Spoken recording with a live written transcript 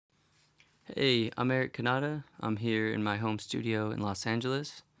Hey, I'm Eric Cannata. I'm here in my home studio in Los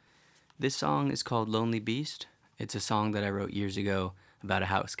Angeles. This song is called Lonely Beast. It's a song that I wrote years ago about a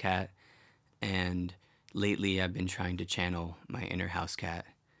house cat, and lately I've been trying to channel my inner house cat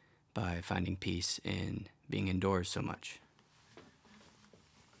by finding peace in being indoors so much.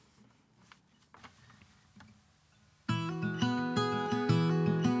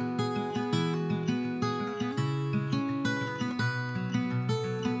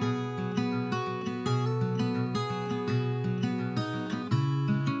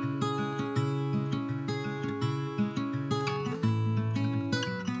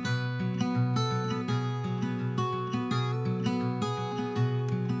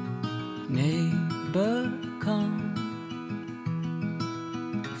 Neighbor, come,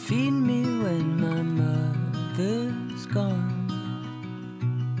 feed me when my mother's gone.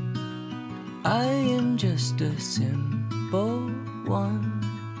 I am just a simple one,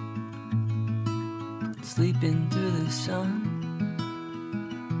 sleeping through the sun.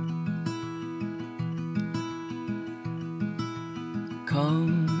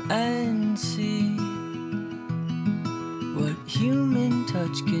 Come and see what human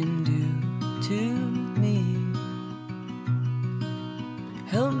touch can do to me.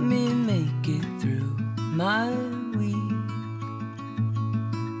 Help me make it through my week.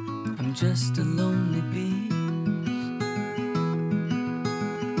 I'm just a lonely beast.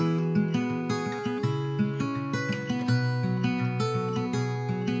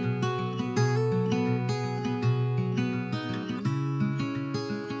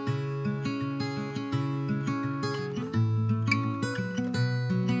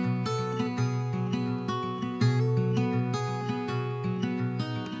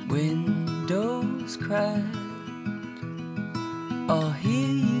 Windows cracked, I'll hear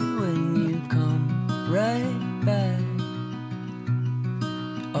you when you come right back.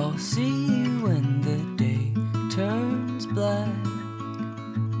 I'll see you when the day turns black.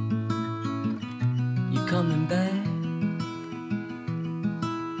 You coming back?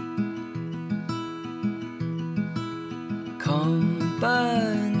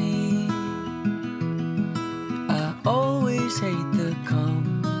 Company, I always hate the company.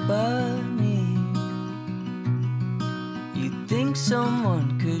 You'd think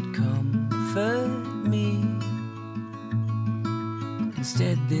someone could comfort me,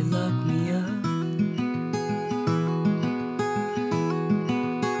 instead they lock me up.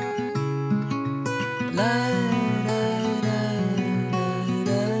 La da da da da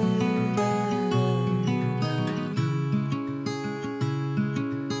da.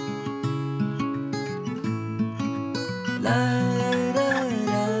 La